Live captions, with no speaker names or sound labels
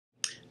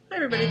Hi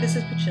everybody, this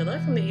is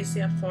Pachilla from the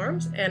ECF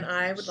forums, and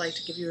I would like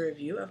to give you a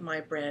review of my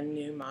brand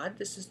new mod.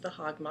 This is the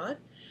Hog Mod.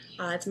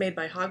 It's made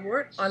by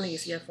Hogwart on the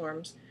ECF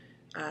forums,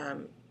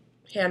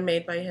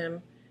 handmade by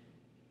him,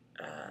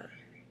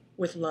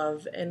 with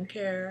love and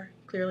care,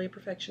 clearly a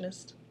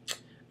perfectionist.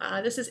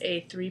 This is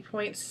a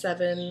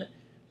 3.7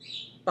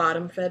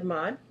 bottom fed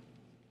mod.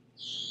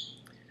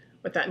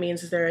 What that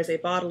means is there is a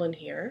bottle in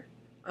here.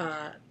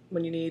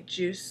 When you need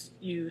juice,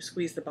 you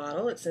squeeze the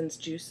bottle, it sends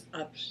juice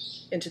up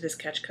into this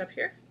catch cup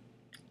here.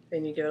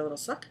 Then you give it a little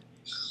suck.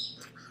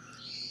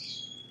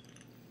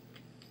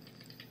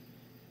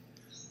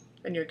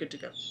 And you're good to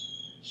go.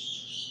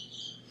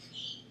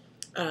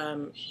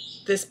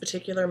 This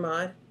particular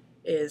mod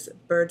is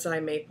Bird's Eye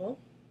Maple.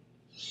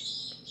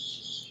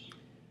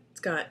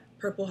 It's got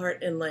Purple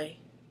Heart inlay,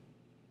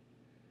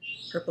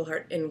 Purple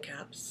Heart end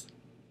caps.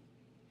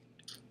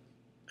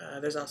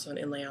 There's also an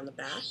inlay on the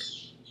back.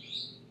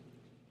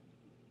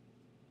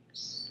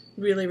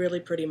 Really, really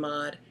pretty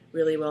mod,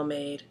 really well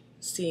made.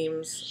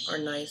 Seams are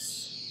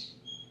nice.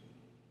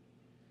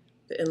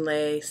 The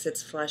inlay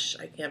sits flush.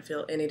 I can't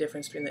feel any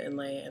difference between the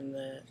inlay and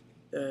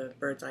the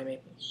Bird's Eye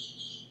Maple.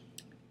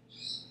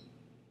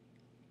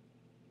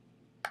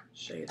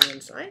 Show you the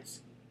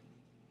insides.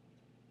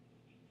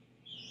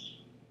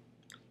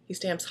 He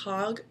stamps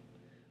Hog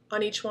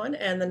on each one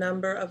and the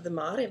number of the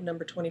mod. I have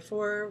number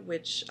 24,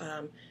 which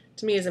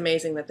to me is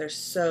amazing that they're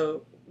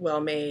so well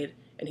made,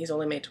 and he's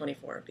only made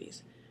 24 of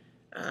these.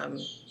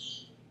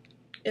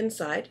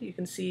 Inside, you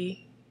can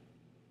see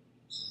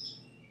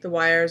the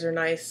wires are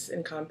nice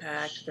and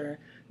compact. They're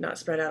not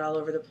spread out all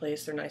over the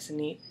place. They're nice and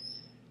neat.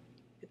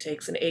 It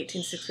takes an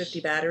 18650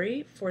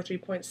 battery for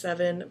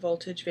 3.7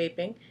 voltage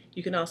vaping.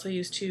 You can also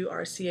use two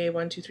RCA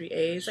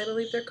 123As, I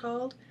believe they're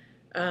called.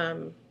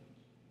 That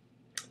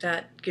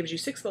gives you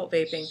 6 volt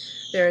vaping.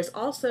 There is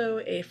also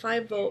a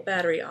 5 volt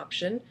battery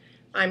option.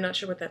 I'm not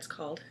sure what that's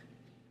called,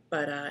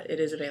 but it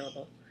is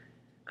available.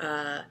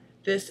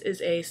 This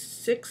is a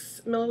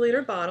 6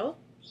 milliliter bottle.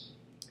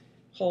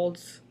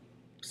 Holds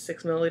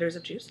 6 milliliters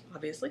of juice,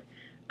 obviously.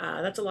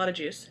 That's a lot of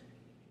juice.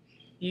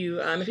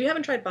 If you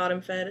haven't tried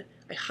bottom fed,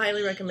 I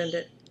highly recommend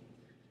it.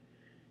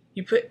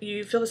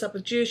 You fill this up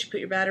with juice, you put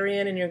your battery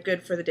in, and you're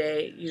good for the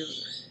day.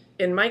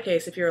 In my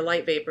case, if you're a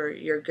light vapor,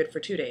 you're good for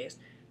 2 days,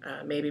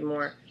 maybe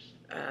more.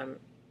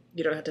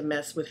 You don't have to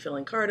mess with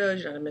filling cartos.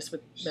 You don't have to mess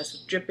with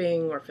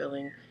dripping or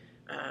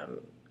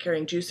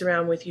carrying juice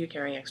around with you,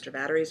 carrying extra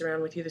batteries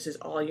around with you. This is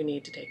all you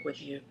need to take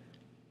with you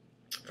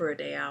for a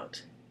day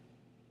out.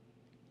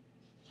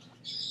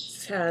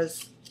 This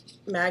has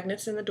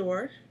magnets in the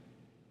door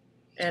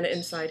and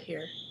inside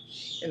here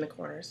in the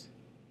corners.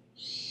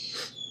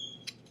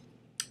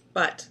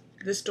 But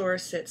this door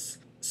sits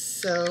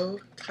so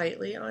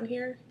tightly on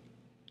here.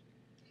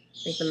 I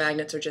think the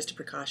magnets are just a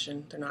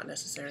precaution. They're not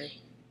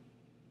necessary.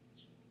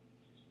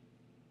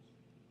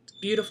 It's a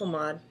beautiful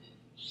mod.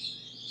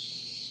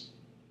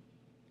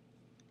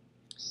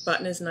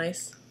 Button is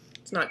nice.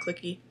 It's not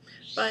clicky,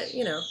 but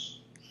you know,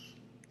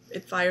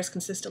 it fires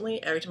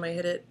consistently every time I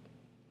hit it.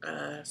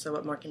 So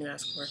what more can you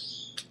ask for?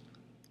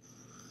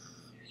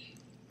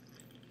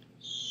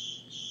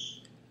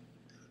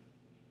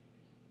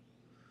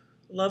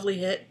 Lovely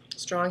hit,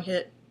 strong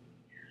hit.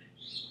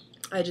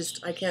 I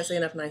can't say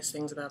enough nice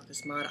things about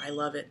this mod. I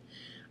love it.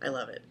 I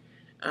love it.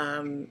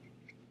 Got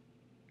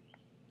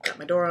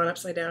my door on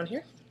upside down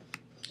here.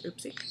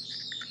 Oopsie.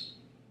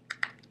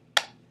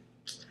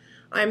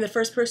 I'm the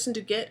first person to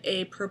get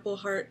a Purple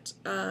Heart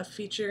mod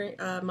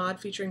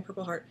featuring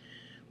Purple Heart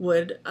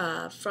wood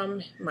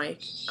from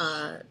Mike,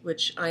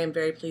 which I am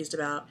very pleased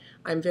about.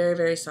 I'm very,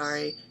 very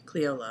sorry,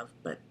 Cleo love,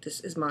 but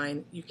this is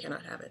mine. You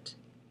cannot have it.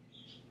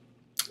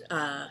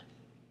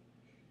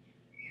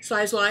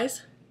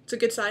 Size-wise, it's a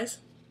good size.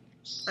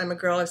 I'm a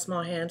girl, I have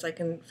small hands. I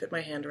can fit my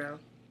hand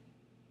around.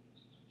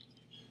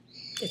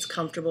 It's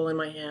comfortable in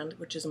my hand,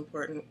 which is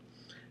important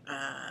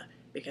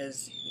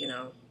because, you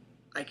know,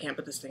 I can't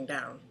put this thing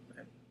down.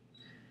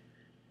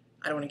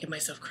 I don't want to give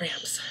myself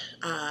cramps.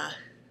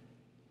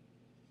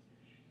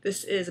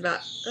 This is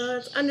about,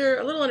 it's a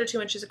little under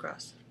 2 inches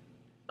across.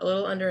 A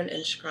little under an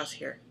inch across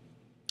here.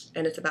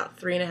 And it's about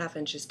 3.5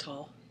 inches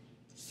tall.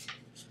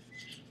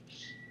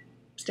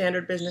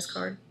 Standard business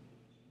card.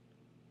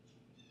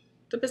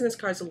 The business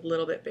card's a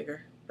little bit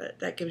bigger, but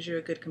that gives you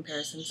a good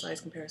comparison, size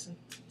comparison.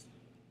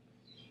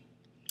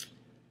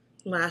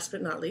 Last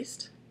but not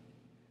least,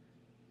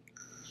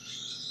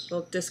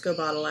 little disco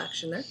bottle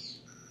action there.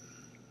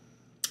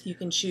 You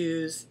can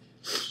choose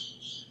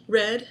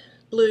red,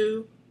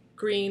 blue,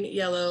 green,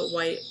 yellow,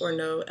 white, or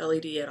no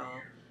LED at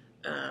all.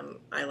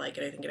 I like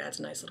it. I think it adds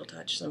a nice little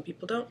touch. Some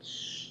people don't.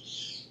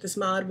 This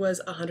mod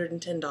was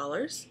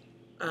 $110.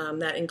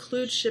 That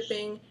includes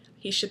shipping.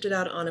 He shipped it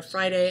out on a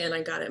Friday, and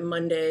I got it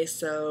Monday,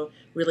 so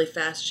really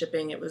fast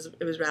shipping. It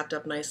was wrapped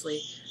up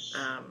nicely.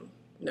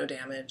 No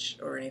damage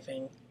or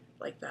anything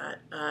like that.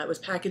 It was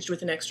packaged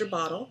with an extra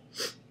bottle.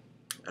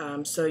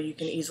 So you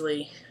can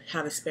easily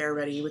have a spare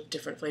ready with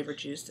different flavored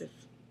juice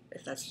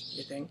if that's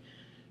your thing.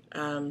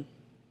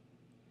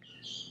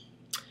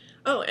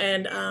 Oh,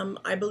 and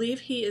I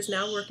believe he is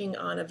now working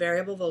on a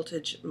variable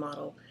voltage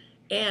model,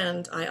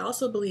 and I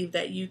also believe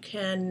that you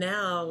can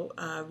now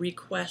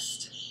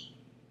request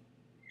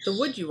the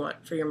wood you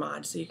want for your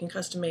mod, so you can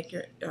custom make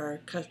your,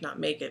 or not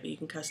make it, but you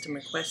can custom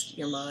request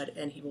your mod,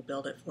 and he will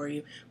build it for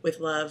you with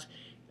love.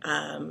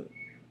 Um,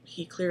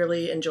 he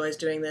clearly enjoys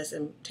doing this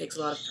and takes a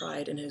lot of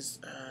pride in his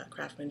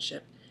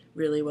craftsmanship.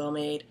 Really well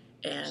made,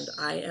 and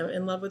I am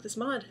in love with this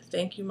mod.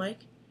 Thank you,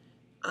 Mike.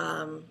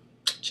 Um,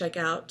 Check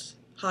out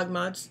Hog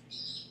Mods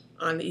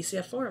on the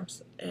ECF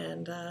forums,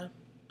 and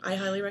I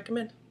highly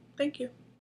recommend. Thank you.